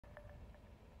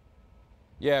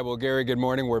Yeah, well, Gary, good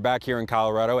morning. We're back here in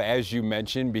Colorado, as you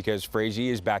mentioned, because Frazee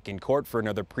is back in court for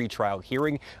another pretrial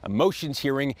hearing, a motions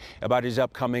hearing about his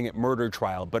upcoming murder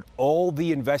trial. But all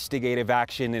the investigative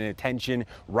action and attention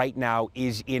right now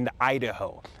is in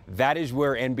Idaho. That is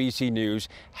where NBC News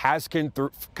has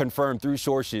confirmed through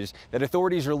sources that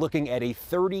authorities are looking at a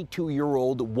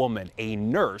 32-year-old woman, a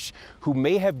nurse, who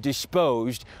may have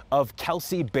disposed of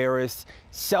Kelsey Berreth's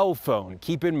cell phone.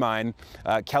 Keep in mind,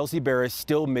 Kelsey Berreth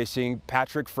still missing.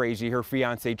 Patrick Frazee, her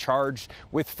fiance, charged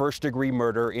with first-degree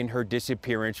murder in her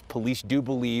disappearance. Police do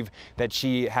believe that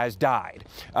she has died.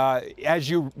 As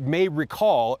you may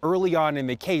recall, early on in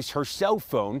the case, her cell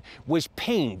phone was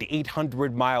pinged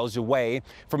 800 miles away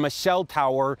from a cell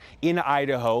tower in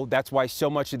Idaho. That's why so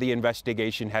much of the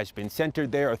investigation has been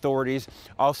centered there. Authorities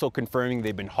also confirming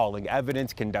they've been hauling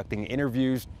evidence, conducting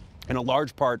interviews. And a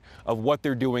large part of what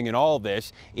they're doing in all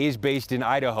this is based in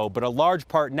Idaho, but a large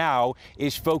part now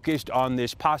is focused on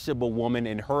this possible woman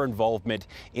and her involvement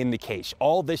in the case.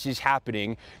 All this is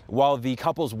happening while the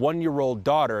couple's one-year-old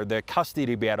daughter, the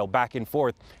custody battle back and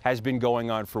forth, has been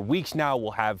going on for weeks now.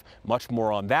 We'll have much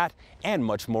more on that and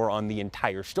much more on the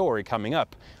entire story coming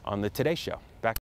up on the Today Show. Back